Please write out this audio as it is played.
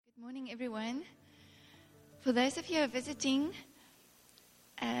Morning, everyone. For those of you who are visiting,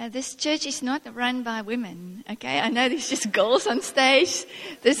 this church is not run by women, okay? I know there's just girls on stage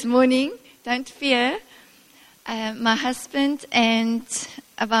this morning. Don't fear. My husband and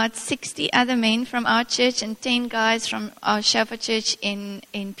about 60 other men from our church and 10 guys from our Shofar church in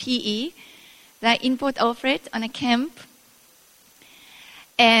PE. They're in Port Alfred on a camp.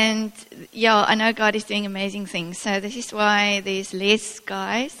 And yeah, I know God is doing amazing things. So this is why there's less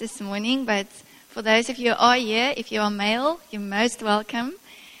guys this morning. But for those of you who are here, if you are male, you're most welcome.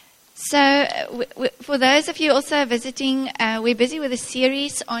 So for those of you also visiting, we're busy with a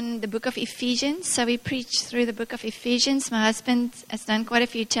series on the book of Ephesians. So we preach through the book of Ephesians. My husband has done quite a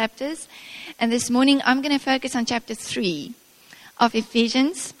few chapters. And this morning I'm going to focus on chapter 3 of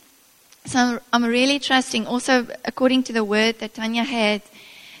Ephesians. So I'm really trusting, also according to the word that Tanya had,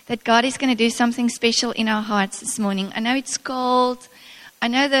 that God is going to do something special in our hearts this morning. I know it's cold. I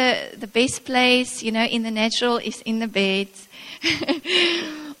know the best place, in the natural is in the bed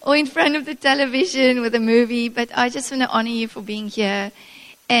or in front of the television with a movie. But I just want to honor you for being here.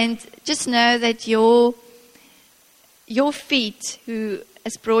 And just know that your feet, who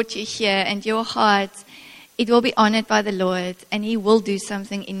has brought you here, and your heart, it will be honored by the Lord, and He will do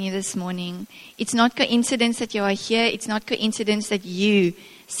something in you this morning. It's not coincidence that you are here. It's not coincidence that you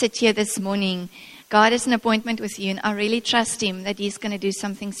sit here this morning. God has an appointment with you, and I really trust Him that He's going to do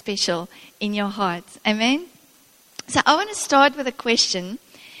something special in your heart. Amen? So I want to start with a question.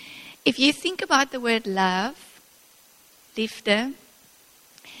 If you think about the word love, liefde,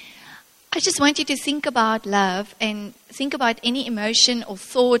 I just want you to think about love and think about any emotion or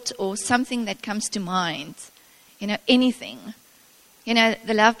thought or something that comes to mind. Anything. The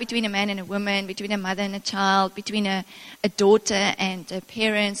love between a man and a woman, between a mother and a child, between a daughter and a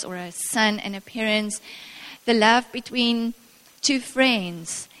parents, or a son and a parents. The love between two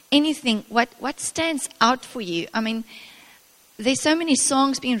friends. Anything. What stands out for you? I mean, there's so many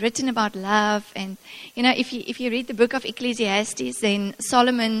songs being written about love. And, if you read the book of Ecclesiastes, then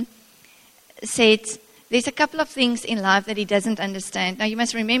Solomon said there's a couple of things in life that he doesn't understand. Now, you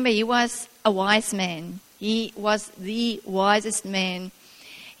must remember, he was a wise man. He was the wisest man.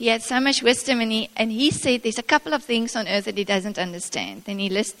 He had so much wisdom, and he said there's a couple of things on earth that he doesn't understand. Then he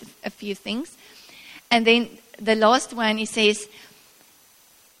listed a few things. And then the last one, he says,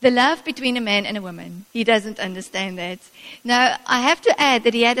 the love between a man and a woman. He doesn't understand that. Now, I have to add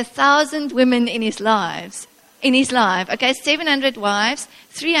that he had 1,000 women in his life. Okay, 700 wives,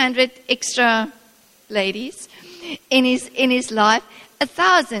 300 extra ladies in his life.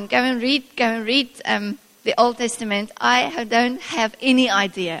 1,000. Go and read the Old Testament. I don't have any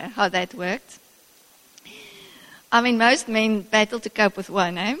idea how that worked. I mean, most men battle to cope with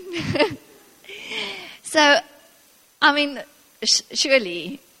one, eh? So, I mean,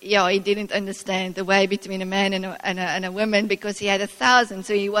 surely, he didn't understand the way between a man and a woman, because he had 1,000,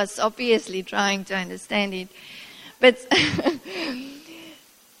 so he was obviously trying to understand it. But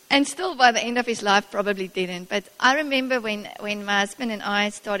and still by the end of his life probably didn't. But I remember when my husband and I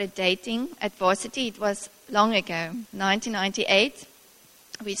started dating at Varsity, it was long ago, 1998.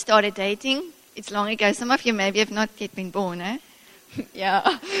 We started dating. It's long ago. Some of you maybe have not yet been born, eh?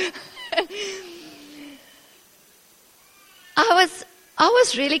 Yeah. I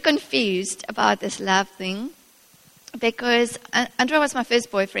was really confused about this love thing, because Andrew was my first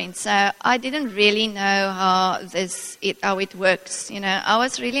boyfriend, so I didn't really know how it works. I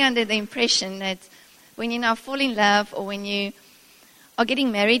was really under the impression that when you now fall in love, or when you are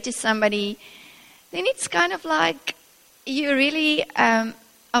getting married to somebody, then it's kind of like you really are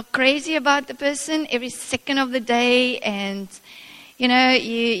crazy about the person every second of the day, and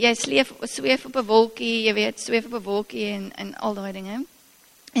jy sweef op 'n wolkie, jy weet, sweef op 'n wolkie en al daai dinge.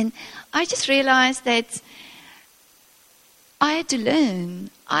 And I just realized that I had to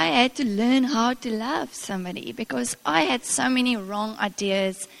learn how to love somebody, because I had so many wrong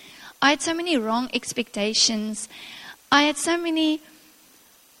ideas. I had so many wrong expectations. I had so many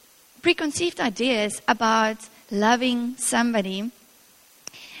preconceived ideas about loving somebody.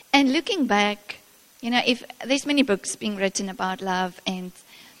 And looking back, if there's many books being written about love and,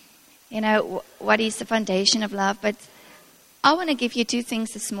 what is the foundation of love, but I want to give you two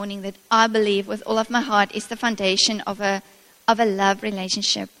things this morning that I believe with all of my heart is the foundation of a love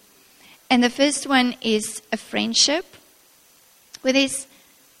relationship. And the first one is a friendship, where there's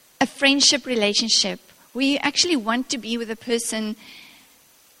a friendship relationship where you actually want to be with a person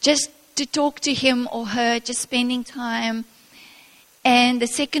just to talk to him or her, just spending time. And the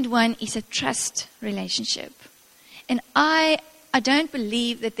second one is a trust relationship. And I don't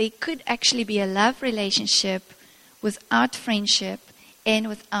believe that there could actually be a love relationship without friendship and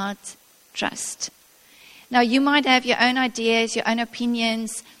without trust. Now, you might have your own ideas, your own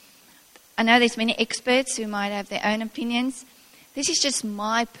opinions. I know there's many experts who might have their own opinions. This is just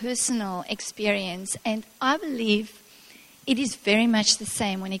my personal experience, and I believe it is very much the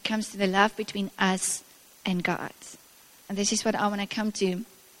same when it comes to the love between us and God. And this is what I want to come to.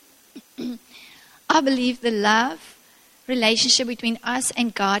 I believe the love relationship between us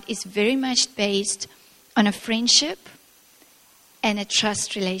and God is very much based on a friendship and a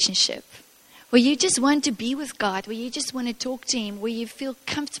trust relationship, where you just want to be with God, where you just want to talk to Him, where you feel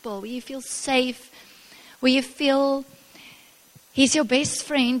comfortable, where you feel safe, where you feel He's your best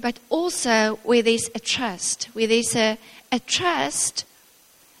friend, but also where there's a trust, where there's a trust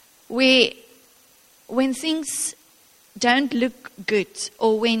where when things don't look good,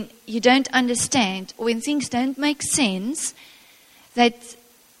 or when you don't understand, or when things don't make sense, that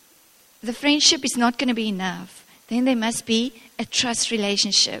the friendship is not going to be enough. Then there must be a trust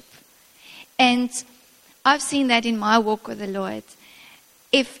relationship. And I've seen that in my walk with the Lord.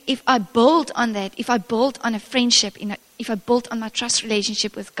 If I build on that, if I build on a friendship, if I build on my trust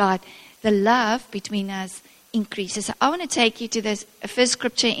relationship with God, the love between us increases. So I want to take you to this first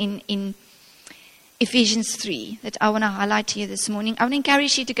scripture in Ephesians 3 that I want to highlight to you this morning. I want to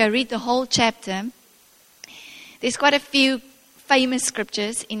encourage you to go read the whole chapter. There's quite a few famous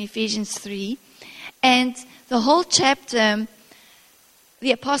scriptures in Ephesians 3. And the whole chapter,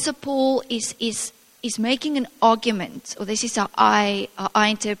 the Apostle Paul is making an argument, or this is how I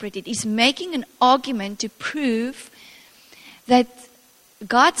interpret it. He's making an argument to prove that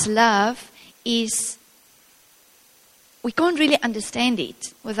God's love is, we can't really understand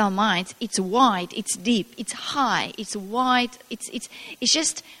it with our minds. It's wide, it's deep, it's high, it's wide. It's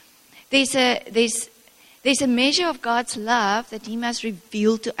just there's a measure of God's love that He must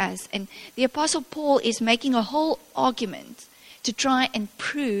reveal to us. And the Apostle Paul is making a whole argument to try and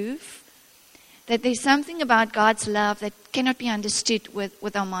prove that there's something about God's love that cannot be understood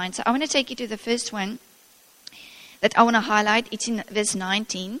with our minds. So I want to take you to the first one that I want to highlight. It's in verse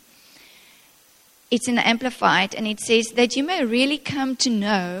 19. It's in the Amplified, and it says that you may really come to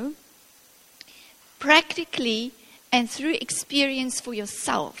know practically and through experience for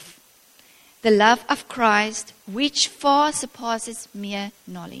yourself the love of Christ, which far surpasses mere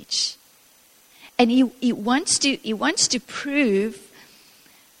knowledge. And he wants to prove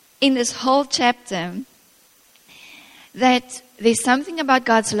in this whole chapter that there's something about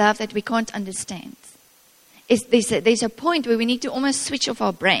God's love that we can't understand. There's a point where we need to almost switch off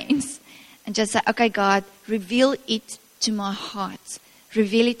our brains and just say, okay, God, reveal it to my heart.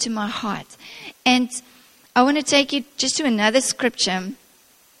 Reveal it to my heart. And I want to take you just to another scripture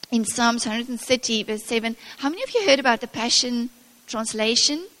in Psalms 130, verse 7. How many of you heard about the Passion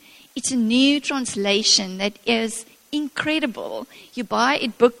Translation? It's a new translation that is incredible. You buy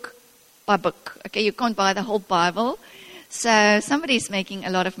it book by book. Okay, you can't buy the whole Bible. So somebody's making a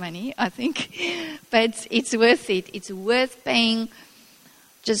lot of money, I think. But it's worth it. It's worth paying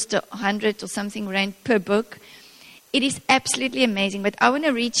just 100 or something rand per book. It is absolutely amazing. But I want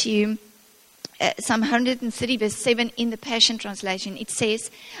to read to you Psalm 130, verse 7 in the Passion Translation. It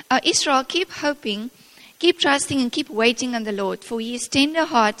says, Israel, keep hoping, keep trusting, and keep waiting on the Lord, for He is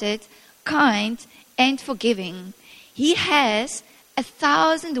tender-hearted, kind, and forgiving. He has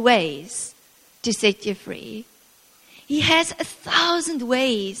 1,000 ways to set you free. He has 1,000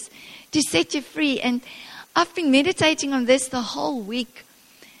 ways to set you free. And I've been meditating on this the whole week.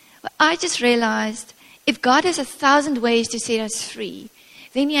 I just realized if God has 1,000 ways to set us free,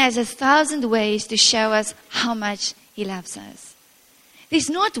 then He has 1,000 ways to show us how much He loves us. There's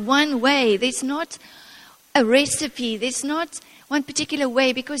not one way. There's not a recipe. There's not one particular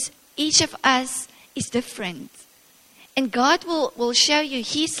way, because each of us is different. And God will show you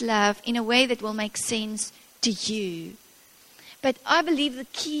His love in a way that will make sense to you. But I believe the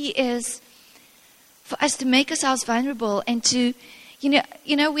key is for us to make ourselves vulnerable and to, you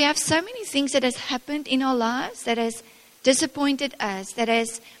know, we have so many things that has happened in our lives that has disappointed us, that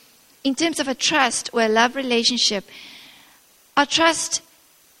has, in terms of a trust or a love relationship, our trust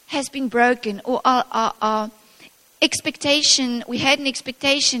has been broken, or our expectation, we had an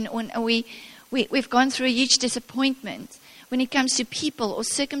expectation, or we've gone through a huge disappointment when it comes to people or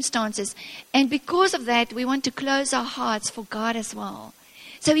circumstances. And because of that, we want to close our hearts for God as well.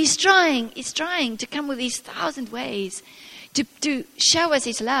 So He's trying to come with these 1,000 ways to show us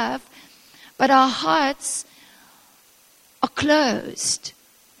His love, but our hearts are closed.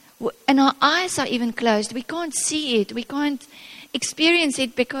 And our eyes are even closed. We can't see it. We can't experience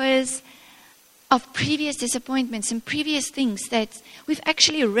it because of previous disappointments and previous things that we've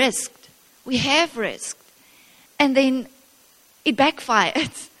actually risked. We have risked. And then it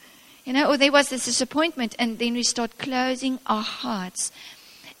backfired. Or there was this disappointment, and then we start closing our hearts.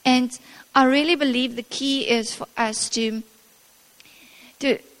 And I really believe the key is for us to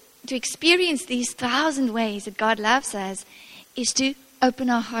experience these 1,000 ways that God loves us, is to open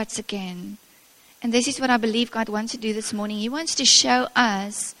our hearts again. And this is what I believe God wants to do this morning. He wants to show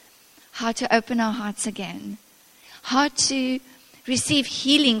us how to open our hearts again, how to receive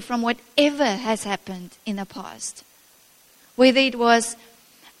healing from whatever has happened in the past. Whether it was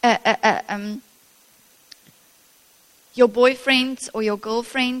your boyfriend or your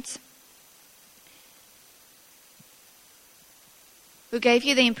girlfriend who gave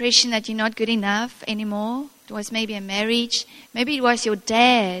you the impression that you're not good enough anymore. It was maybe a marriage. Maybe it was your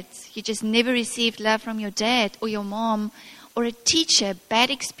dad. You just never received love from your dad or your mom, or a teacher, bad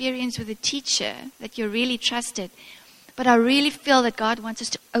experience with a teacher that you really trusted. But I really feel that God wants us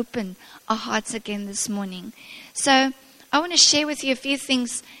to open our hearts again this morning. So I want to share with you a few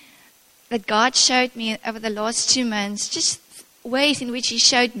things that God showed me over the last 2 months, just ways in which He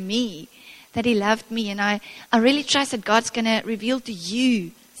showed me that He loved me. And I really trust that God's going to reveal to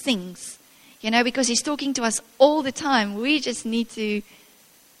you things, because He's talking to us all the time. We just need to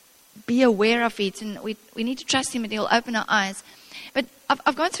be aware of it, and we need to trust Him, and He'll open our eyes. But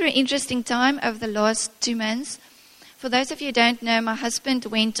I've gone through an interesting time over the last 2 months. For those of you who don't know, my husband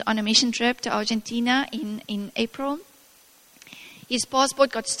went on a mission trip to Argentina in April. His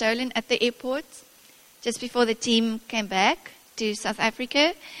passport got stolen at the airport just before the team came back to South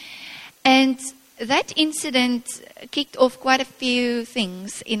Africa. And that incident kicked off quite a few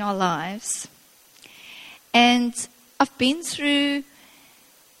things in our lives. And I've been through,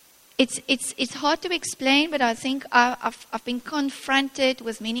 it's hard to explain, but I think I've been confronted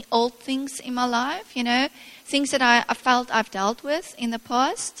with many old things in my life, things that I felt I've dealt with in the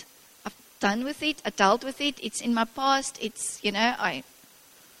past. Done with it, I dealt with it, it's in my past, it's,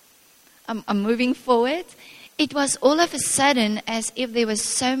 I'm moving forward. It was all of a sudden as if there were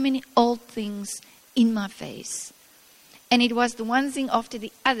so many old things in my face. And it was the one thing after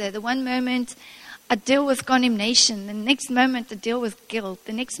the other. The one moment I deal with condemnation, the next moment I deal with guilt,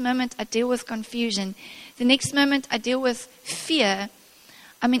 the next moment I deal with confusion, the next moment I deal with fear.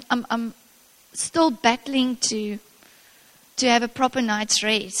 I mean, I'm still battling to have a proper night's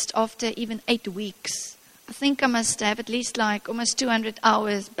rest after even 8 weeks. I think I must have at least almost 200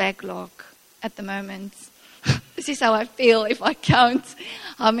 hours backlog at the moment. This is how I feel if I count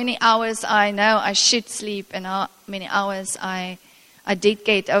how many hours I know I should sleep and how many hours I did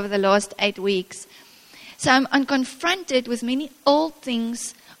get over the last 8 weeks. So I'm confronted with many old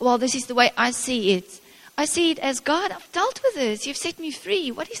things. Well, this is the way I see it. I see it as, God, I've dealt with this. You've set me free.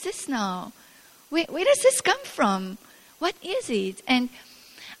 What is this now? Where does this come from? What is it? And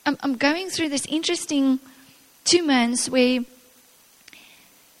I'm going through this interesting 2 months where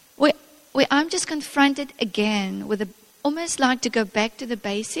I'm just confronted again with almost like to go back to the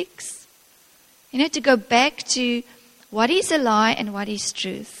basics. To go back to what is a lie and what is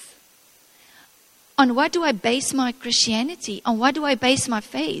truth. On what do I base my Christianity? On what do I base my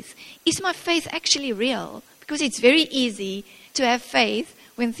faith? Is my faith actually real? Because it's very easy to have faith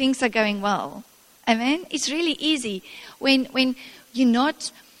when things are going well. Amen. It's really easy when you're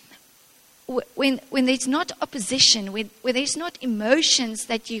not, when there's not opposition, when there's not emotions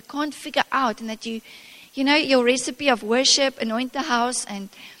that you can't figure out, and that your recipe of worship, anoint the house and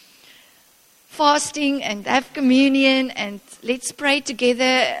fasting and have communion and let's pray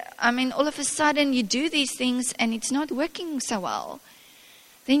together. I mean, all of a sudden you do these things and it's not working so well.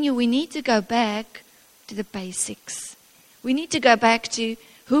 Then we need to go back to the basics. We need to go back to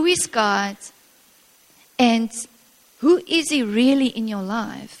who is God. And who is He really in your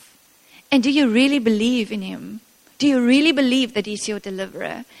life? And do you really believe in Him? Do you really believe that He's your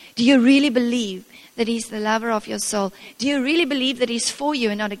deliverer? Do you really believe that He's the lover of your soul? Do you really believe that He's for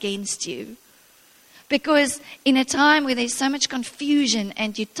you and not against you? Because in a time where there's so much confusion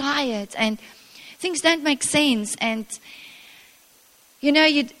and you're tired and things don't make sense and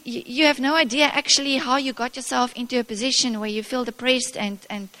you have no idea actually how you got yourself into a position where you feel depressed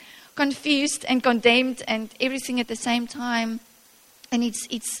and confused and condemned and everything at the same time, and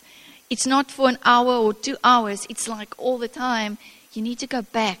it's not for an hour or 2 hours, it's like all the time. You need to go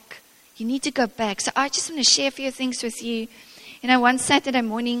back. So I just want to share a few things with you. One Saturday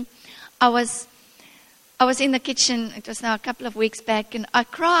morning I was in the kitchen. It was now a couple of weeks back, and I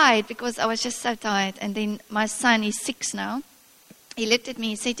cried because I was just so tired. And then my son, he's 6 now, he looked at me,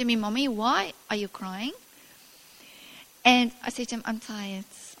 he said to me, "Mommy, why are you crying?" And I said to him, "I'm tired.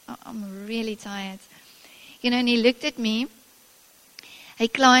 I'm really tired." And he looked at me. He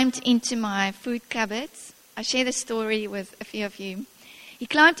climbed into my food cupboard. I share the story with a few of you. He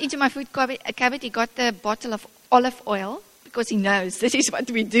climbed into my food cupboard. He got the bottle of olive oil because he knows this is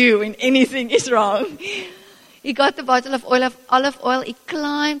what we do when anything is wrong. He got the bottle of olive oil. He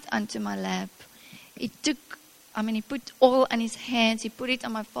climbed onto my lap. He put oil on his hands. He put it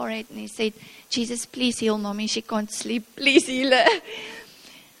on my forehead and he said, Jesus, please heal mommy. She can't sleep. Please heal her.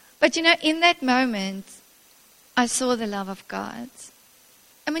 But in that moment, I saw the love of God.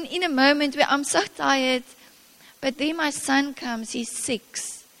 In a moment where I'm so tired, but then my son comes, he's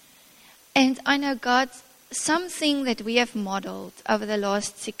 6. And I know God, something that we have modeled over the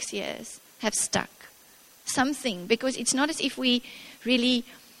last 6 years have stuck. Something, because it's not as if we really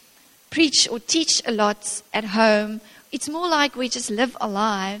preach or teach a lot at home. It's more like we just live our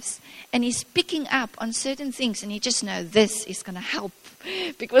lives and he's picking up on certain things and he just knows this is going to help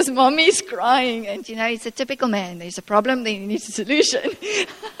because mommy is crying and he's a typical man. There's a problem, then he needs a solution.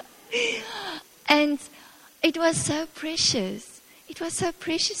 And it was so precious. It was so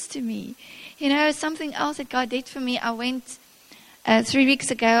precious to me. Something else that God did for me, I went 3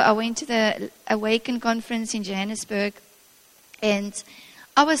 weeks ago, I went to the Awaken conference in Johannesburg and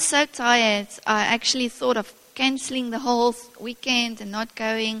I was so tired. I actually thought of cancelling the whole weekend and not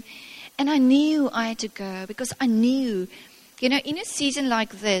going. And I knew I had to go because I knew, in a season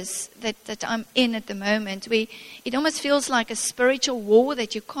like this that I'm in at the moment, where it almost feels like a spiritual war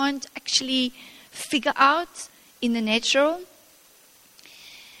that you can't actually figure out in the natural.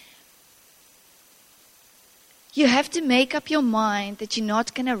 You have to make up your mind that you're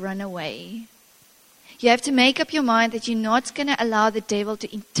not going to run away. You have to make up your mind that you're not going to allow the devil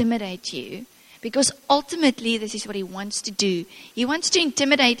to intimidate you. Because ultimately, this is what he wants to do. He wants to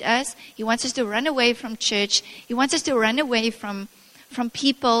intimidate us. He wants us to run away from church. He wants us to run away from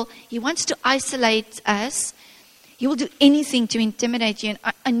people. He wants to isolate us. He will do anything to intimidate you. And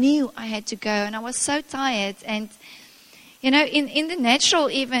I knew I had to go. And I was so tired. And, in the natural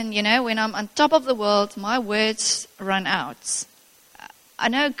even, when I'm on top of the world, my words run out. I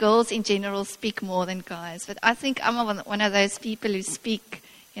know girls in general speak more than guys, but I think I'm one of those people who speak,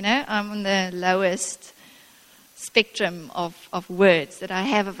 I'm on the lowest spectrum of words that I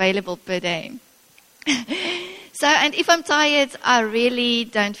have available per day. And if I'm tired, I really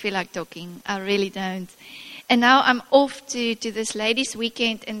don't feel like talking. I really don't. And now I'm off to this ladies'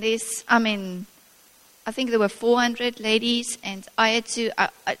 weekend, and I think there were 400 ladies, and I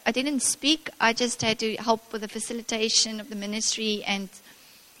didn't speak. I just had to help with the facilitation of the ministry and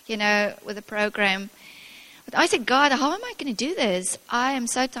with the program. But I said, God, how am I going to do this? I am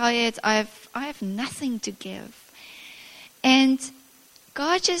so tired. I have nothing to give. And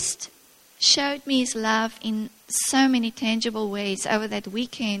God just showed me his love in so many tangible ways over that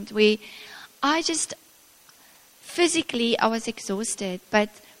weekend where physically I was exhausted, but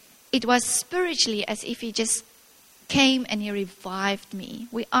it was spiritually as if he just came and he revived me.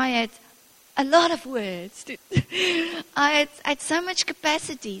 I had a lot of words. I had so much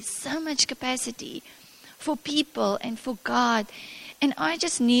capacity for people and for God. And I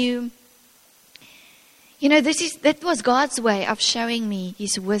just knew, that was God's way of showing me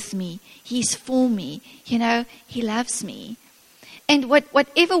he's with me. He's for me. He loves me. And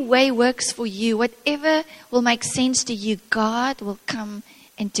whatever way works for you, whatever will make sense to you, God will come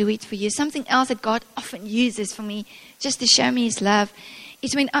and do it for you. Something else that God often uses for me just to show me his love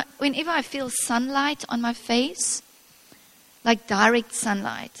is whenever I feel sunlight on my face, like direct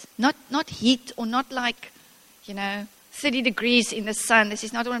sunlight, not heat or not like, 30 degrees in the sun. This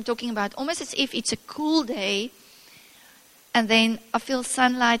is not what I'm talking about. Almost as if it's a cool day and then I feel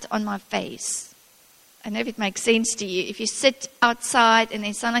sunlight on my face. I don't know if it makes sense to you. If you sit outside and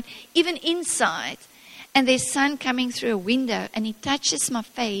there's sunlight, even inside, and there's sun coming through a window and it touches my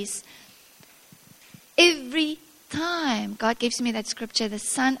face, every time God gives me that scripture, the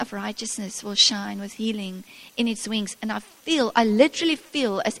sun of righteousness will shine with healing in its wings. And I literally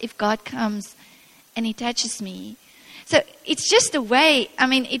feel as if God comes and he touches me. So it's just a way,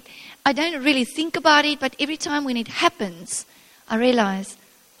 I don't really think about it, but every time when it happens, I realize,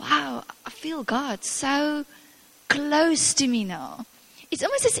 wow, I feel God so close to me now. It's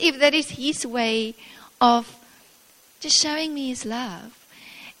almost as if that is his way of just showing me his love.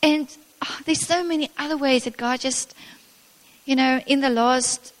 And there's so many other ways that God just, in the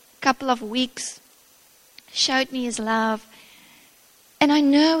last couple of weeks showed me his love. And I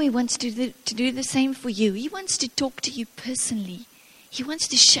know he wants to do the same for you. He wants to talk to you personally. He wants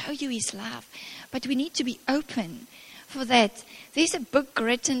to show you his love. But we need to be open for that. There's a book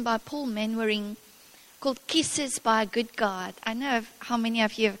written by Paul Manwaring called Kisses by a Good God. I know how many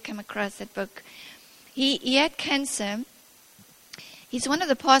of you have come across that book. He had cancer. He's one of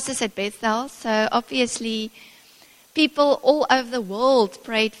the pastors at Bethel, so obviously people all over the world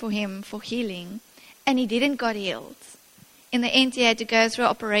prayed for him for healing, and he didn't get healed. In the end, he had to go through an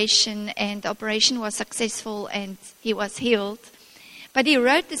operation, and the operation was successful, and he was healed. But he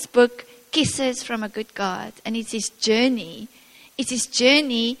wrote this book, Kisses from a Good God, and it's his journey. It's his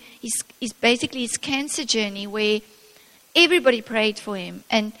journey, it's basically his cancer journey, where everybody prayed for him.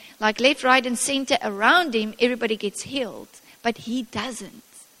 And like left, right, and center around him, everybody gets healed. But he doesn't.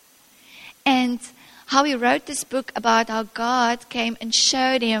 And how he wrote this book about how God came and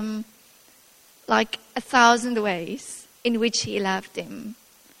showed him like 1,000 ways in which he loved him.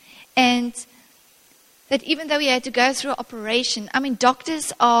 And that even though he had to go through operation, I mean,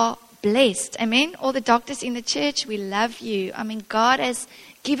 doctors are blessed. Amen? All the doctors in the church, we love you. I mean, God has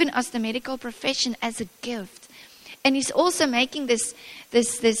given us the medical profession as a gift. And he's also making this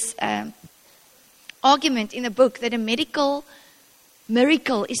argument in the book that a medical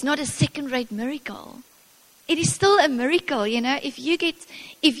miracle is not a second-rate miracle. It is still a miracle, you know. If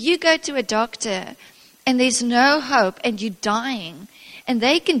you go to a doctor and there's no hope and you're dying, and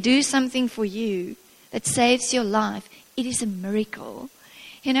they can do something for you that saves your life, it is a miracle.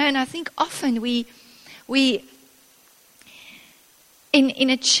 You know, and I think often we in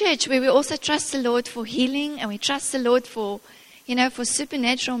a church where we also trust the Lord for healing, and we trust the Lord for, you know, for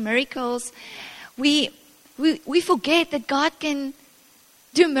supernatural miracles, we forget that God can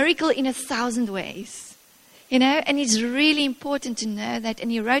do a miracle in 1,000 ways. You know, and it's really important to know that.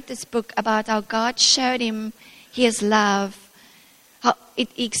 And he wrote this book about how God showed him his love, how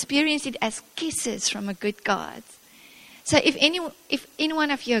he experienced it as kisses from a good God. So if any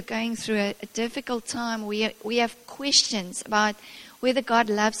one of you are going through a difficult time, we have questions about whether God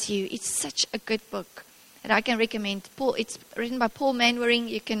loves you, it's such a good book that I can recommend. It's written by Paul Manwaring.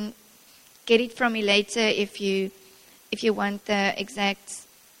 You can get it from me later if you want the exact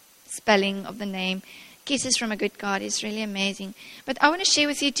spelling of the name. Kisses from a Good God is really amazing. But I want to share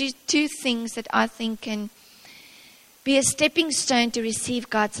with you two things that I think can be a stepping stone to receive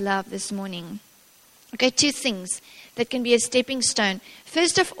God's love this morning. Okay, two things that can be a stepping stone.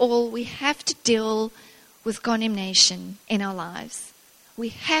 First of all, we have to deal with condemnation in our lives. We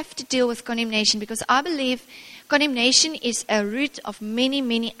have to deal with condemnation, because I believe condemnation is a root of many,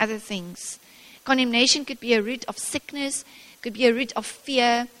 many other things. Condemnation could be a root of sickness, could be a root of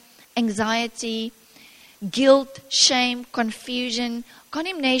fear, anxiety, guilt, shame, confusion.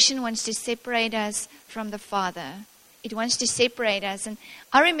 Condemnation wants to separate us from the Father. It wants to separate us. And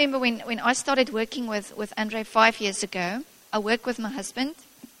I remember when I started working with Andre 5 years ago, I worked with my husband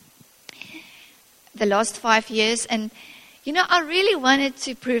the last 5 years. And, you know, I really wanted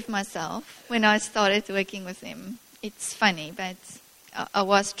to prove myself when I started working with him. It's funny, but I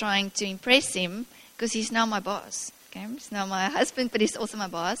was trying to impress him because he's now my boss. Okay? He's now my husband, but he's also my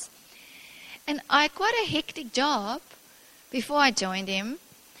boss. And I had quite a hectic job before I joined him.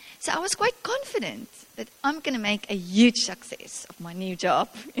 So I was quite confident that I'm going to make a huge success of my new job,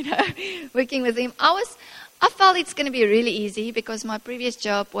 you know, working with him. I felt it's going to be really easy because my previous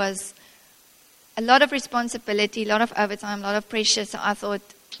job was a lot of responsibility, a lot of overtime, a lot of pressure. So I thought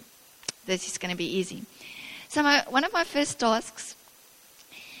this is going to be easy. So one of my first tasks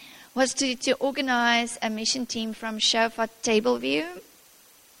was to organize a mission team from Shofar Tableview,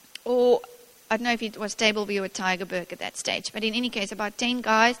 or I don't know if it was Tableview or Tygerberg at that stage, but in any case, about 10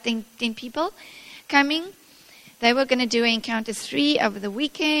 guys, 10 people coming. They were going to do Encounter 3 over the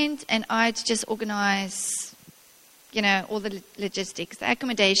weekend, and I had to just organize, you know, all the logistics, the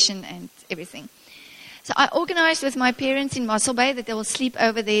accommodation and everything. So I organized with my parents in Mossel Bay that they will sleep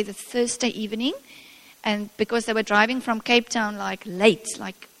over there the Thursday evening, and because they were driving from Cape Town like late,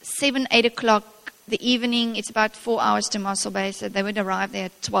 like 7, 8 o'clock the evening, it's about 4 hours to Mossel Bay, so they would arrive there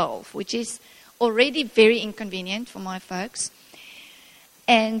at 12, which is already very inconvenient for my folks.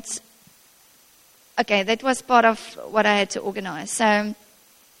 And okay, that was part of what I had to organize. So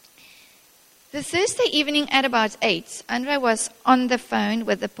the Thursday evening at about 8, Andre was on the phone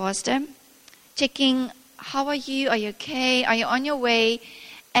with the pastor, checking, how are you? Are you okay? Are you on your way?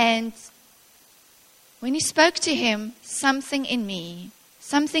 And when he spoke to him, something in me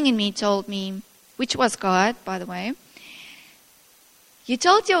told me, which was God, by the way, you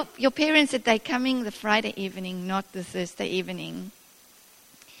told your parents that they're coming the Friday evening, not the Thursday evening.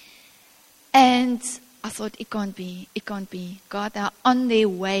 And I thought, it can't be. God, they're on their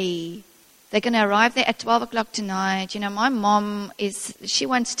way. They're going to arrive there at 12 o'clock tonight. You know, my mom she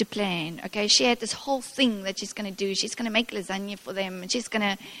wants to plan, okay? She had this whole thing that she's going to do. She's going to make lasagna for them. And she's going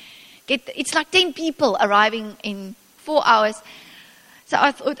to it's like 10 people arriving in 4 hours. So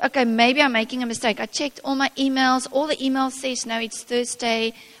I thought, okay, maybe I'm making a mistake. I checked all my emails. All the emails says, no, it's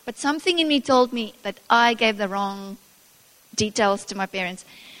Thursday. But something in me told me that I gave the wrong details to my parents.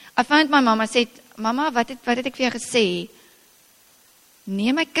 I phoned my mom. I said, Mama, wat het ek vir jou gesê?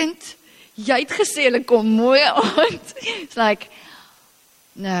 Nee, my kind, jy het gesê hulle kom mooi aand. It's like,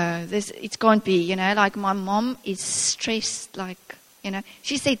 no, it can't be, like my mom is stressed, like,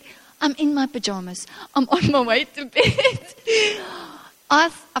 she said, I'm in my pajamas. I'm on my way to bed. I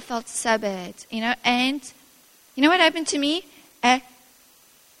felt so bad, and you know what happened to me? A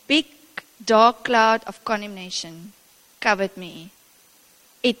big dark cloud of condemnation covered me.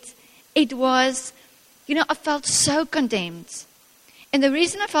 It was, I felt so condemned. And the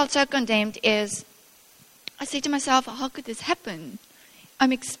reason I felt so condemned is, I said to myself, how could this happen?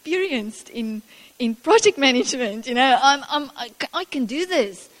 I'm experienced in project management, I can do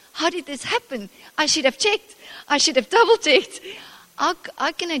this. How did this happen? I should have checked. I should have double checked.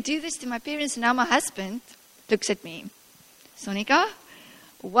 How can I do this to my parents? Now my husband looks at me. Sonika,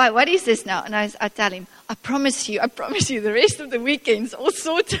 what is this now? And I tell him, I promise you, the rest of the weekend's all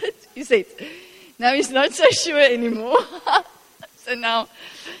sorted. He said, now he's not so sure anymore. So now,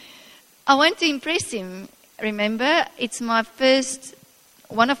 I want to impress him. Remember, it's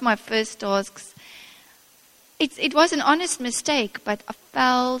one of my first tasks. It was an honest mistake, but I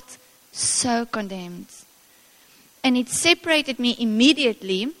felt so condemned. And it separated me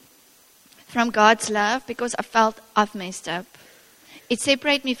immediately from God's love because I felt I've messed up. It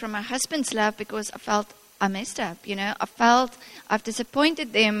separated me from my husband's love because I felt I messed up. I felt I've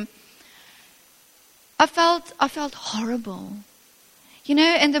disappointed them. I felt horrible.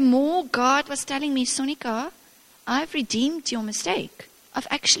 And the more God was telling me, Sonika, I've redeemed your mistake. I've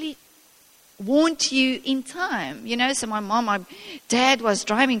actually warned you in time. So my dad was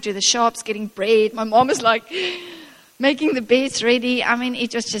driving to the shops, getting bread. My mom was like making the beds ready. I mean,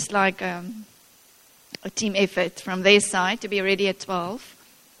 it was just like a team effort from their side to be ready at 12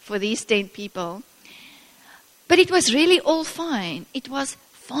 for these 10 people. But it was really all fine. It was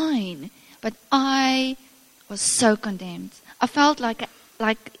fine. But I was so condemned. I felt like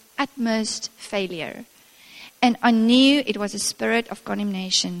utmost failure. And I knew it was a spirit of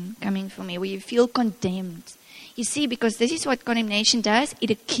condemnation coming for me, where you feel condemned. You see, because this is what condemnation does.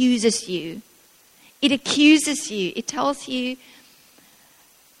 It accuses you. It accuses you. It tells you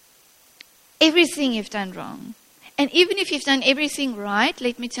everything you've done wrong. And even if you've done everything right,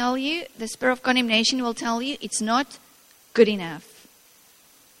 let me tell you, the spirit of condemnation will tell you it's not good enough.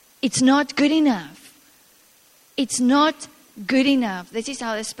 It's not good enough. It's not good enough. This is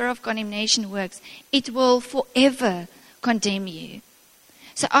how the spirit of condemnation works. It will forever condemn you.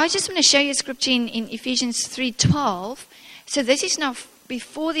 So I just want to show you a scripture in Ephesians 3:12. So this is now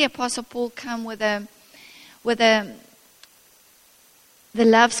before the Apostle Paul come with the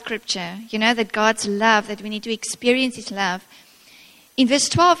love scripture. That God's love, that we need to experience His love. In verse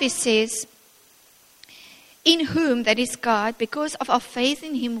 12 it says, in whom, that is God, because of our faith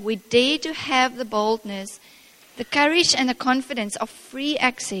in Him, we dare to have the boldness, the courage and the confidence of free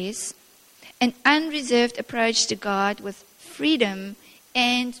access, an unreserved approach to God with freedom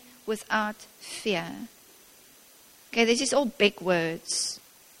and without fear. Okay, this is all big words,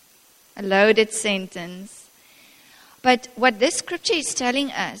 a loaded sentence. But what this scripture is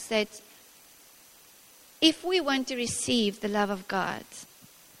telling us, that if we want to receive the love of God,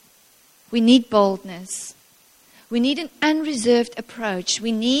 we need boldness. We need an unreserved approach.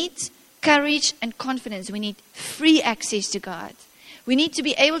 We need courage and confidence. We need free access to God. We need to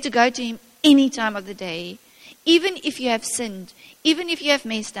be able to go to Him any time of the day. Even if you have sinned, even if you have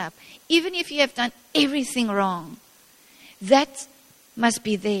messed up, even if you have done everything wrong, that must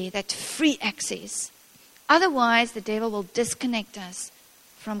be there, that free access. Otherwise, the devil will disconnect us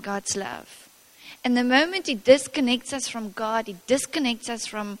from God's love. And the moment he disconnects us from God, he disconnects us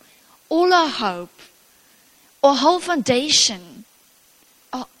from all our hope, our whole foundation.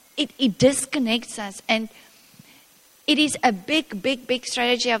 It disconnects us. And it is a big, big, big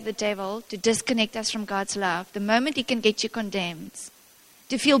strategy of the devil to disconnect us from God's love. The moment he can get you condemned,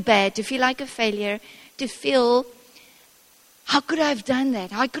 to feel bad, to feel like a failure, to feel, how could I have done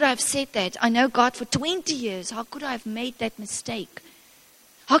that? How could I have said that? I know God for 20 years. How could I have made that mistake?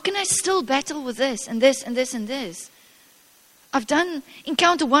 How can I still battle with this and this and this and this? I've done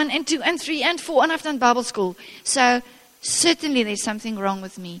encounter 1 and 2 and 3 and 4, and I've done Bible school. So certainly there's something wrong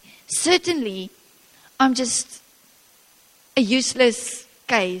with me. Certainly I'm just a useless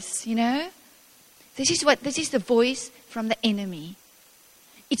case, This is the voice from the enemy.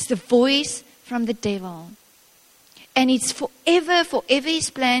 It's the voice from the devil. And it's forever his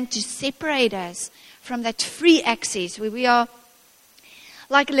plan to separate us from that free access where we are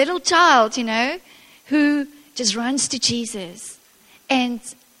like a little child, who just runs to Jesus and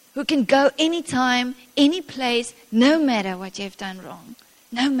who can go anytime, any place, no matter what you've done wrong.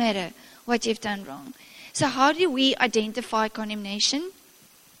 No matter what you've done wrong. So how do we identify condemnation?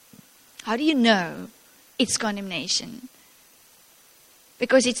 How do you know it's condemnation?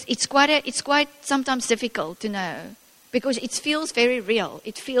 Because it's quite sometimes difficult to know. Because it feels very real.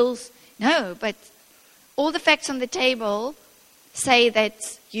 It feels, no, but all the facts on the table say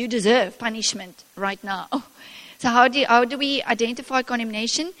that you deserve punishment right now. So how do we identify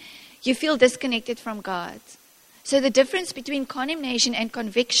condemnation? You feel disconnected from God. So the difference between condemnation and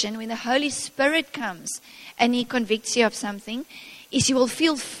conviction, when the Holy Spirit comes and He convicts you of something, is you will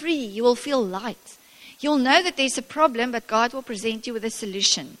feel free, you will feel light. You'll know that there's a problem, but God will present you with a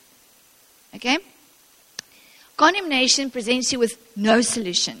solution. Okay? Condemnation presents you with no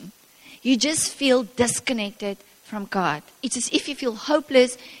solution. You just feel disconnected from God. It's as if you feel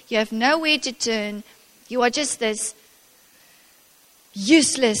hopeless, you have nowhere to turn, you are just this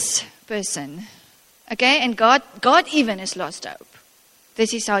useless person. Okay? And God even has lost hope.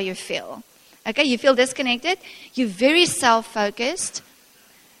 This is how you feel. Okay? You feel disconnected. You're very self-focused.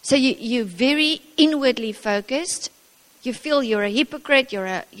 So you're very inwardly focused. You feel you're a hypocrite. You're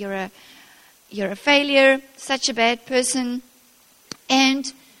a failure. Such a bad person.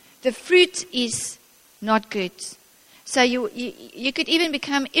 And the fruit is not good. So you could even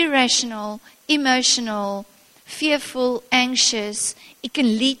become irrational, emotional, fearful, anxious. It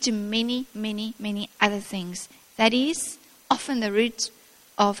can lead to many, many, many other things. That is often the root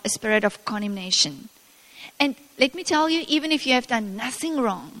of a spirit of condemnation. And let me tell you, even if you have done nothing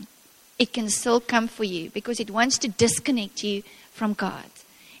wrong, it can still come for you because it wants to disconnect you from God.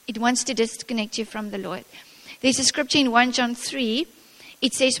 It wants to disconnect you from the Lord. There's a scripture in 1 John 3.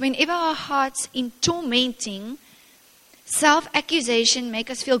 It says, whenever our hearts in tormenting, self-accusation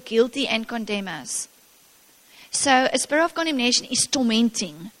make us feel guilty and condemn us. So a spirit of condemnation is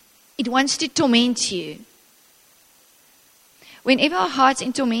tormenting. It wants to torment you. Whenever our hearts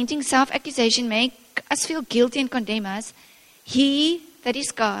in tormenting self-accusation make us feel guilty and condemn us, He, that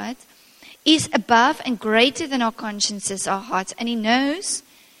is God, is above and greater than our consciences, our hearts. And He knows,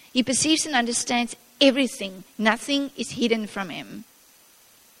 He perceives and understands everything. Nothing is hidden from Him.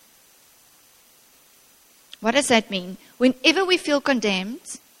 What does that mean? Whenever we feel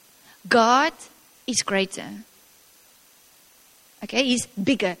condemned, God is greater. Okay, He's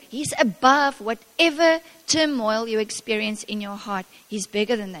bigger. He's above whatever turmoil you experience in your heart. He's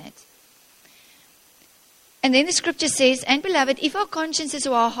bigger than that. And then the scripture says, and beloved, if our consciences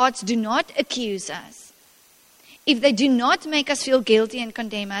or our hearts do not accuse us, if they do not make us feel guilty and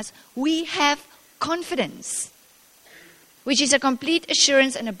condemn us, we have confidence, which is a complete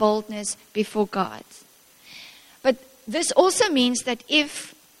assurance and a boldness before God. But this also means that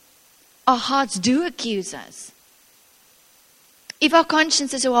if our hearts do accuse us, if our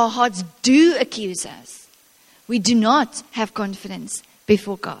consciences or our hearts do accuse us, we do not have confidence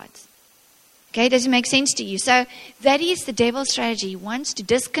before God. Okay, does it make sense to you? So that is the devil's strategy. He wants to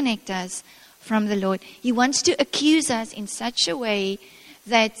disconnect us from the Lord. He wants to accuse us in such a way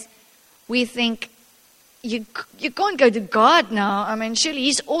that we think, you can't go to God now. I mean, surely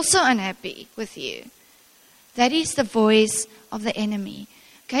He's also unhappy with you. That is the voice of the enemy.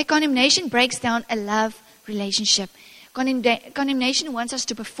 Okay, condemnation breaks down a love relationship. Condemnation wants us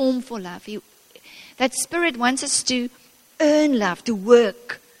to perform for love. That spirit wants us to earn love, to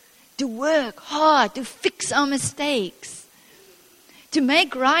work hard, to fix our mistakes, to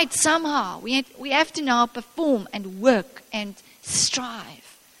make right somehow. We have to now perform and work and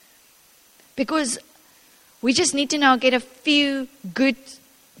strive. Because we just need to now get a few good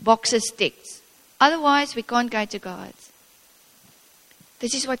boxes ticked. Otherwise, we can't go to God.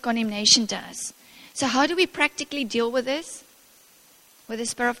 This is what condemnation does. So how do we practically deal with this? With the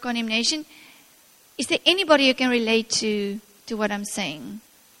spirit of condemnation? Is there anybody who can relate to what I'm saying?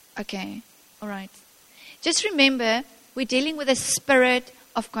 Okay, all right. Just remember, we're dealing with a spirit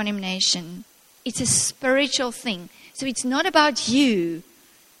of condemnation. It's a spiritual thing. So it's not about you.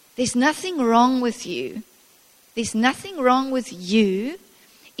 There's nothing wrong with you. There's nothing wrong with you.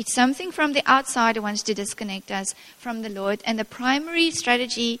 It's something from the outside who wants to disconnect us from the Lord. And the primary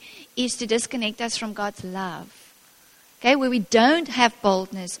strategy is to disconnect us from God's love. Okay, where we don't have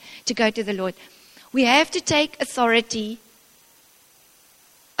boldness to go to the Lord. We have to take authority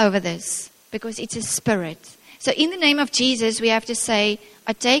over this because it's a spirit. So in the name of Jesus, we have to say,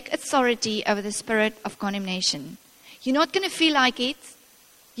 I take authority over the spirit of condemnation. You're not going to feel like it.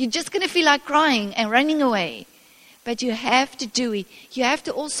 You're just going to feel like crying and running away. But you have to do it. You have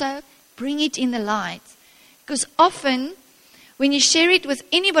to also bring it in the light. Because often When you share it with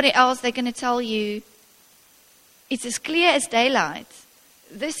anybody else, they're going to tell you, it's as clear as daylight.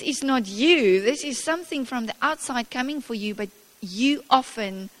 This is not you. This is something from the outside coming for you, but you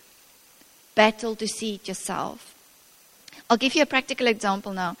often battle to see it yourself. I'll give you a practical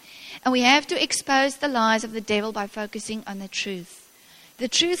example now. And we have to expose the lies of the devil by focusing on the truth. The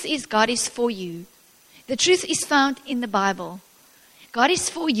truth is God is for you. The truth is found in the Bible. God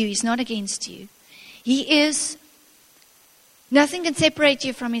is for you. He's not against you. He is. Nothing can separate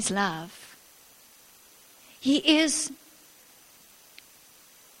you from His love. He is.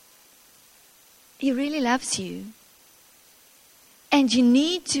 He really loves you. And you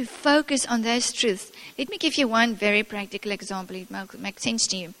need to focus on those truths. Let me give you one very practical example. It will make sense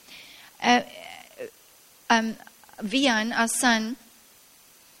to you. Vian, our son,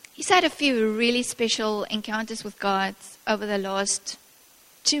 he's had a few really special encounters with God over the last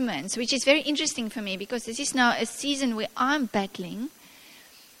 2 months, which is very interesting for me because this is now a season where I'm battling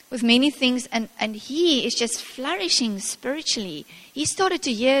with many things, and he is just flourishing spiritually. He started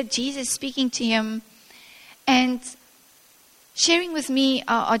to hear Jesus speaking to him and sharing with me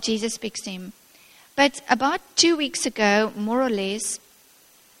how Jesus speaks to him. But about 2 weeks ago, more or less,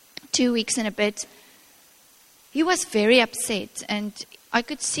 2 weeks and a bit, he was very upset, and I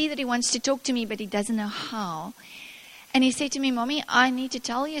could see that he wants to talk to me, but he doesn't know how. And he said to me, "Mommy, I need to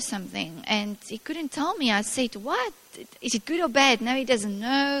tell you something." And he couldn't tell me. I said, "What? Is it good or bad?" No, he doesn't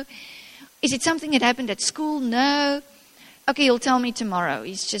know. Is it something that happened at school? No. Okay, he'll tell me tomorrow.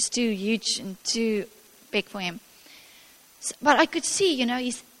 He's just too huge and too big for him. So, but I could see,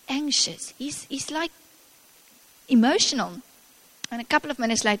 he's anxious. He's like emotional. And a couple of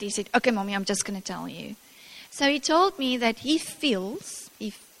minutes later, he said, "Okay, Mommy, I'm just going to tell you." So he told me that he feels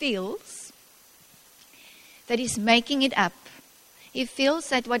that he's making it up. He feels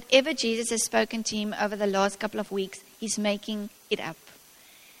that whatever Jesus has spoken to him over the last couple of weeks, he's making it up.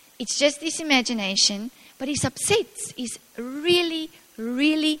 It's just his imagination, but he's upset. He's really,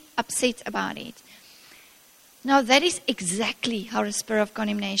 really upset about it. Now, that is exactly how the spirit of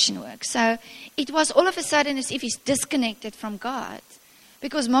condemnation works. So it was all of a sudden as if he's disconnected from God.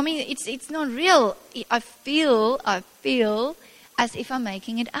 Because, Mommy, it's not real. I feel as if I'm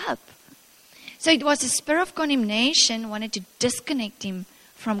making it up. So it was the spirit of condemnation wanted to disconnect him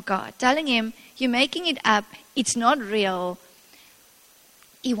from God, telling him, "You're making it up. It's not real."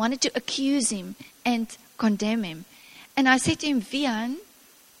 He wanted to accuse him and condemn him. And I said to him, "Vian,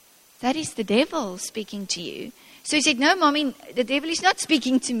 that is the devil speaking to you." So he said, "No, Mommy, the devil is not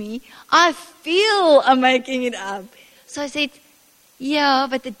speaking to me. I feel I'm making it up." So I said, "Yeah,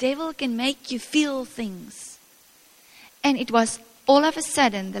 but the devil can make you feel things." And it was all of a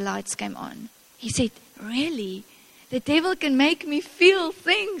sudden the lights came on. He said, "Really? The devil can make me feel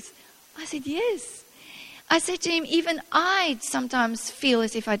things?" I said, "Yes." I said to him, "Even I sometimes feel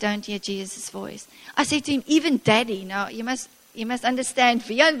as if I don't hear Jesus' voice." I said to him, "Even Daddy." Now, you must understand,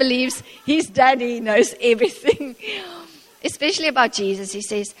 Vian believes his daddy knows everything, especially about Jesus. He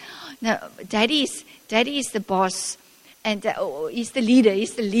says, "No, Daddy is the boss, and he's the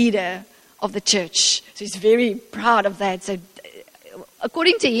leader of the church." So he's very proud of that. So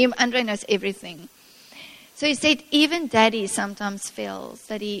according to him, Andre knows everything. So he said, even Daddy sometimes feels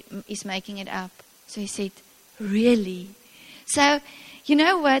that he is making it up. So he said, "Really?" So you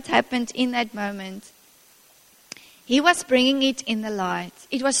know what happened in that moment? He was bringing it in the light.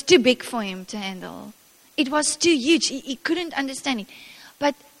 It was too big for him to handle. It was too huge. He couldn't understand it.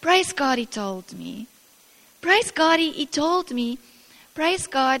 But praise God, he told me. Praise God, he told me. Praise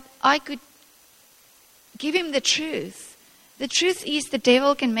God, I could give him the truth. The truth is the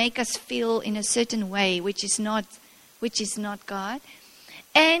devil can make us feel in a certain way, which is not God.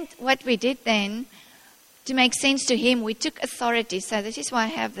 And what we did then, to make sense to him, we took authority. So this is why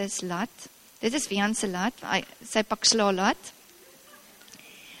I have this lot. This is Vian se lot. Sy pak slaag lot.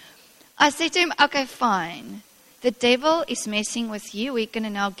 I said to him, "Okay, fine. The devil is messing with you. We're going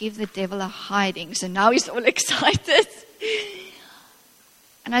to now give the devil a hiding." So now he's all excited.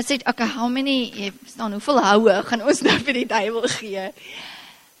 And I said, "Okay, hoeveel houe gaan ons nou vir die duiwel gee?"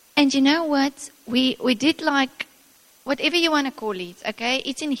 And you know what? We did like, whatever you want to call it, okay?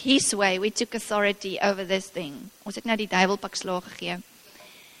 It's in his way. We took authority over this thing. Ons het nou die duiwel pak slaag gegee.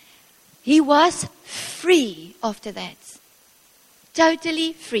 He was free after that.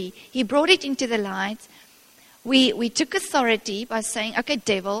 Totally free. He brought it into the light. We took authority by saying, "Okay,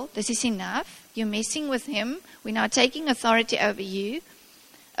 devil, this is enough. You're messing with him. We're now taking authority over you,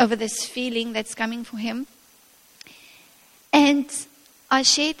 over this feeling that's coming for him." And I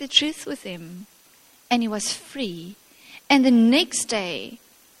shared the truth with him, and he was free. And the next day,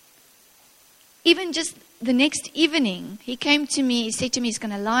 even just the next evening, he came to me, he said to me he's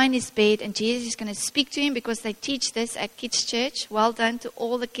going to lie in his bed and Jesus is going to speak to him because they teach this at Kids Church. Well done to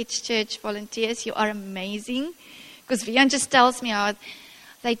all the Kids Church volunteers. You are amazing. Because Vian just tells me how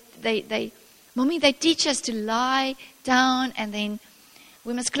Mommy, they teach us to lie down and then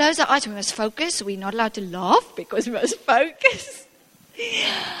we must close our eyes, we must focus. We're not allowed to laugh because we must focus.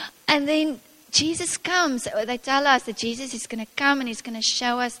 And then Jesus comes. They tell us that Jesus is going to come and he's going to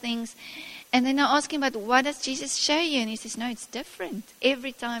show us things. And then I ask him, but what does Jesus show you? And he says, no, it's different.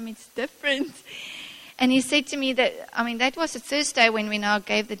 Every time it's different. And he said to me that was the Thursday when we now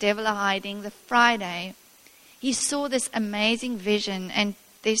gave the devil a hiding. The Friday, he saw this amazing vision. And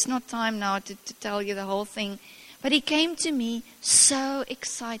there's not time now to tell you the whole thing. But he came to me so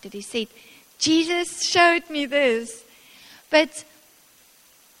excited. He said, Jesus showed me this. But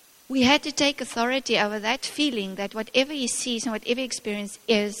we had to take authority over that feeling that whatever he sees and whatever he experiences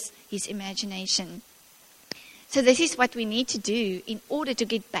is his imagination. So this is what we need to do in order to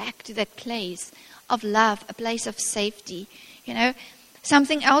get back to that place of love, a place of safety. You know,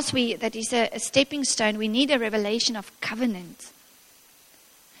 something else that is a stepping stone, we need a revelation of covenant.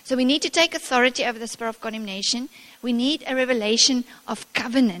 So we need to take authority over the spirit of condemnation. We need a revelation of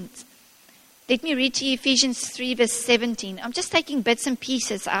covenant. Let me read to you Ephesians 3 verse 17. I'm just taking bits and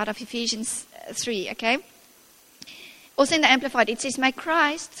pieces out of Ephesians 3, okay? Also in the Amplified, it says, may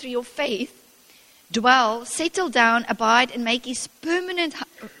Christ, through your faith, dwell, settle down, abide, and make his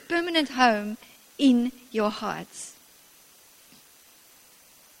permanent home in your hearts.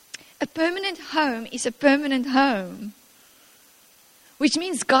 A permanent home is a permanent home. Which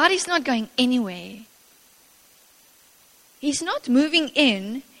means God is not going anywhere. He's not moving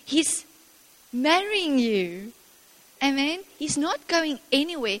in. He's marrying you. Amen? He's not going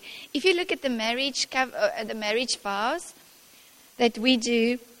anywhere. If you look at the marriage vows that we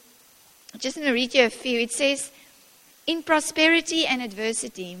do, I'm just going to read you a few. It says, in prosperity and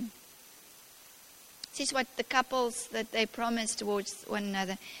adversity. This is what the couples that they promise towards one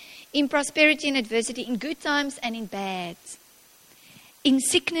another. In prosperity and adversity, in good times and in bad. In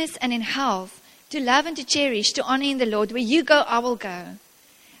sickness and in health, to love and to cherish, to honor in the Lord. Where you go, I will go.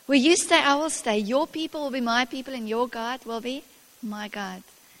 Where you stay, I will stay. Your people will be my people and your God will be my God.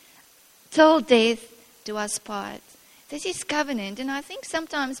 Till death do us part. This is covenant. And I think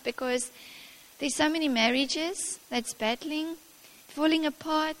sometimes because there's so many marriages that's battling, falling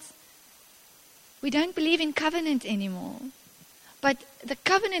apart, we don't believe in covenant anymore. But the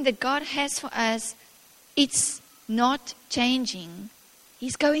covenant that God has for us, it's not changing.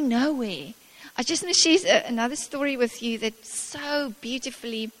 He's going nowhere. I just want to share another story with you that so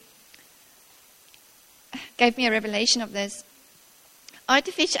beautifully gave me a revelation of this. I had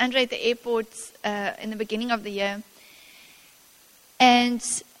to fetch Andre at the airport in the beginning of the year. And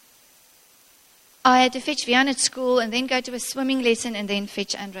I had to fetch Vian at school and then go to a swimming lesson and then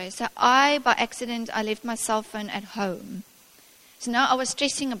fetch Andre. So by accident, I left my cell phone at home. So now I was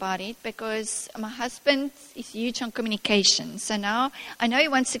stressing about it because my husband is huge on communication. So now I know he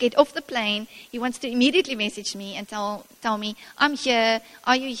wants to get off the plane. He wants to immediately message me and tell me, I'm here.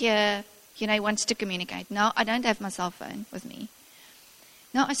 Are you here? You know, he wants to communicate. Now I don't have my cell phone with me.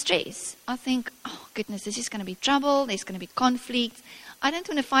 Now I stress. I think, oh goodness, this is going to be trouble. There's going to be conflict. I don't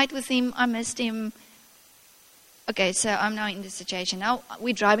want to fight with him. I missed him. Okay, so I'm now in this situation. Now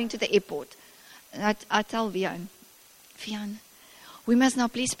we're driving to the airport. And I tell Vian, we must now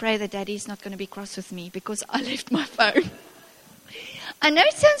please pray that Daddy is not going to be cross with me because I left my phone. I know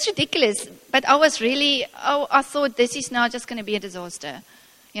it sounds ridiculous, but I thought this is now just going to be a disaster,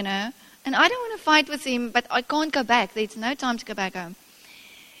 you know. And I don't want to fight with him, but I can't go back. There's no time to go back home.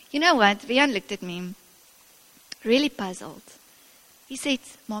 You know what? Vian looked at me, really puzzled. He said,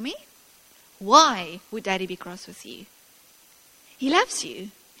 Mommy, why would Daddy be cross with you? He loves you.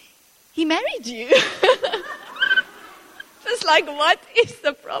 He married you. It's like, what is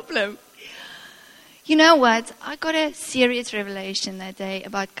the problem? You know what? I got a serious revelation that day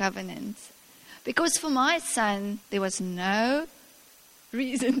about covenant. Because for my son, there was no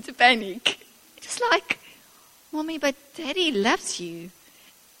reason to panic. It's like, Mommy, but Daddy loves you.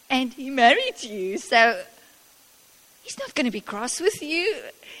 And he married you. So he's not going to be cross with you.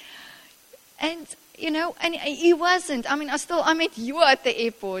 And, you know, and he wasn't. I mean, I met you at the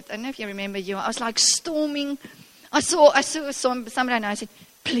airport. I don't know if you remember you. I was like storming. I saw somebody and I said,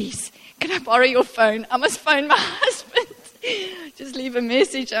 please, can I borrow your phone? I must phone my husband. Just leave a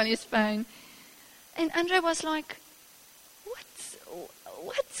message on his phone. And Andre was like,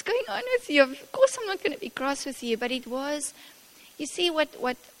 what's going on with you? Of course I'm not going to be cross with you. But it was, you see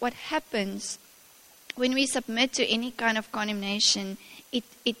what happens when we submit to any kind of condemnation, it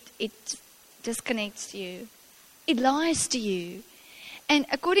disconnects you. It lies to you. And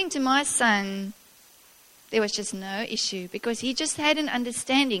according to my son, there was just no issue because he just had an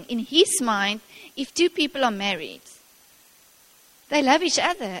understanding. In his mind, if two people are married, they love each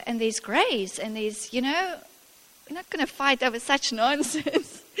other and there's grace and there's, we're not going to fight over such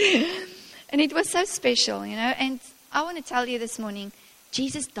nonsense. And it was so special, And I want to tell you this morning,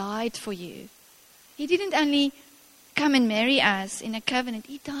 Jesus died for you. He didn't only come and marry us in a covenant.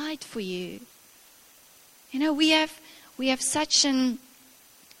 He died for you. We have such a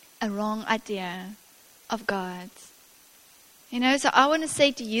wrong idea of God. So I want to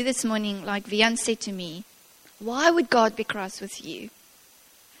say to you this morning, like Vian said to me, why would God be cross with you?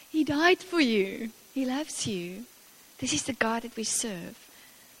 He died for you. He loves you. This is the God that we serve.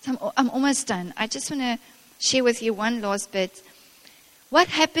 So I'm almost done. I just want to share with you one last bit. What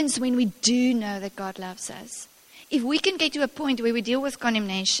happens when we do know that God loves us? If we can get to a point where we deal with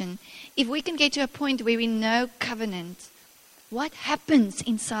condemnation, if we can get to a point where we know covenant, what happens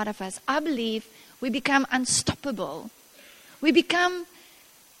inside of us? I believe we become unstoppable. We become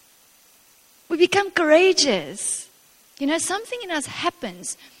courageous. Something in us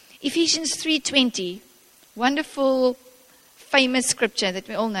happens. Ephesians 3:20, wonderful, famous scripture that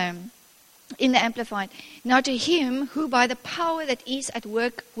we all know in the Amplified. Now to him who by the power that is at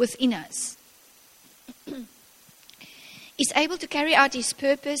work within us is able to carry out his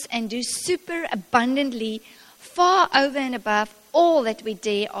purpose and do super abundantly, far over and above all that we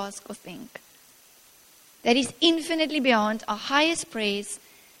dare ask or think. That is infinitely beyond our highest praise,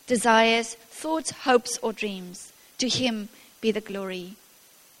 desires, thoughts, hopes, or dreams. To him be the glory.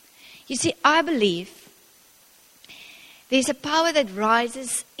 You see, I believe there's a power that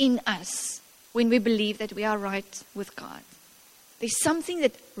rises in us when we believe that we are right with God. There's something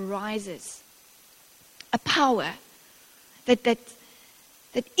that rises, a power that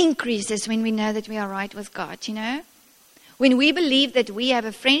increases when we know that we are right with God, When we believe that we have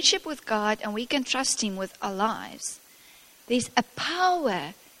a friendship with God and we can trust him with our lives, there's a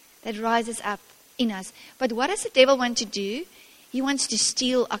power that rises up in us. But what does the devil want to do? He wants to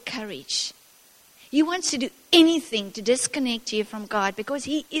steal our courage. He wants to do anything to disconnect you from God because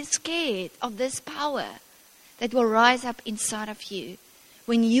he is scared of this power that will rise up inside of you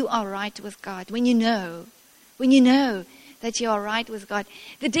when you are right with God, when you know that you are right with God.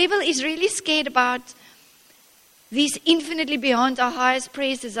 The devil is really scared about these infinitely beyond our highest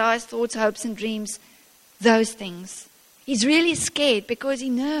prayers, desires, thoughts, hopes, and dreams, those things. He's really scared because he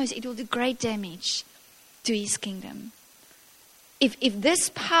knows it will do great damage to his kingdom. If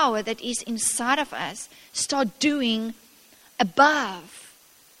this power that is inside of us start doing above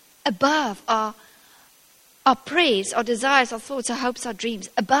our prayers, our desires, our thoughts, our hopes, our dreams,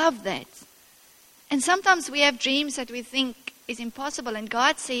 above that. And sometimes we have dreams that we think is impossible, and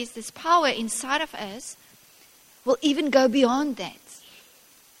God says this power inside of us will even go beyond that.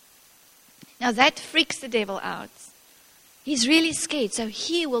 Now that freaks the devil out. He's really scared, so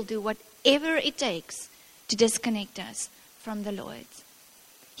he will do whatever it takes to disconnect us from the Lord.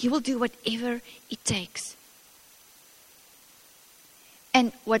 He will do whatever it takes.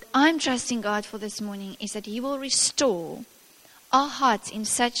 And what I'm trusting God for this morning is that he will restore our hearts in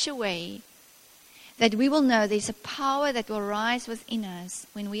such a way that we will know there's a power that will rise within us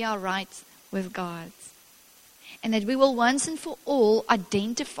when we are right with God. And that we will once and for all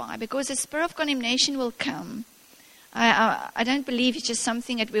identify, because the spirit of condemnation will come. I don't believe it's just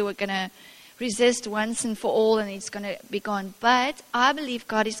something that we were going to resist once and for all and it's going to be gone. But I believe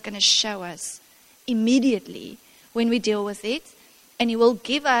God is going to show us immediately when we deal with it. And he will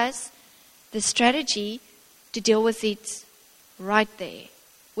give us the strategy to deal with it right there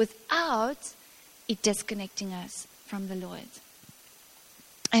without it disconnecting us from the Lord.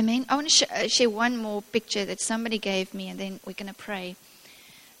 Amen. I want to share one more picture that somebody gave me and then we're going to pray.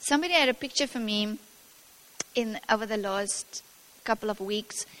 Somebody had a picture for me over the last couple of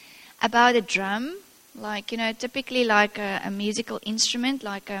weeks about a drum, typically like a musical instrument,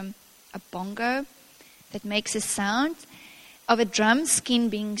 like a bongo that makes a sound, of a drum skin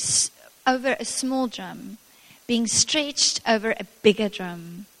being over a small drum, being stretched over a bigger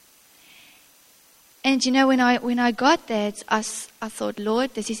drum. And when I got that, I thought,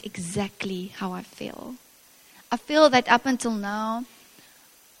 Lord, this is exactly how I feel. I feel that up until now,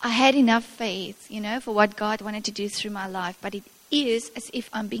 I had enough faith, for what God wanted to do through my life. But it is as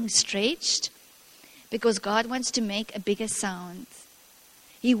if I'm being stretched because God wants to make a bigger sound.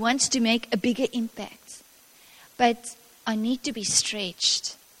 He wants to make a bigger impact. But I need to be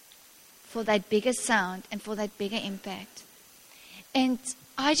stretched for that bigger sound and for that bigger impact. And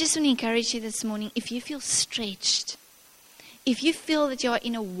I just want to encourage you this morning, if you feel stretched, If you feel that you are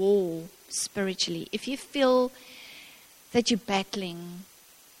in a war spiritually, if you feel that you're battling,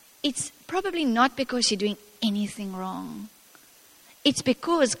 it's probably not because you're doing anything wrong. It's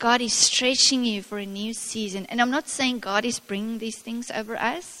because God is stretching you for a new season. And I'm not saying God is bringing these things over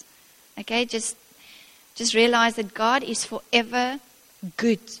us. Okay, just realize that God is forever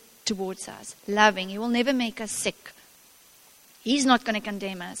good towards us, loving. He will never make us sick. He's not going to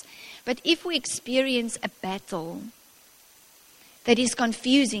condemn us. But if we experience a battle that is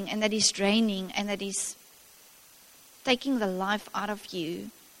confusing and that is draining and that is taking the life out of you,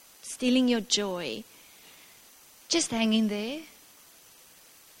 stealing your joy, just hang in there.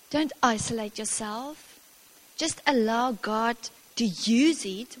 Don't isolate yourself. Just allow God to use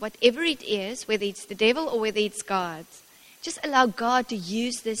it, whatever it is, whether it's the devil or whether it's God. Just allow God to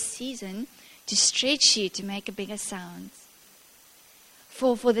use this season to stretch you to make a bigger sound.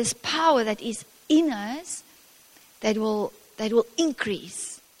 For this power that is in us that will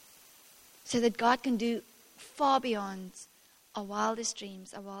increase so that God can do far beyond our wildest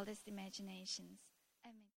dreams, our wildest imaginations.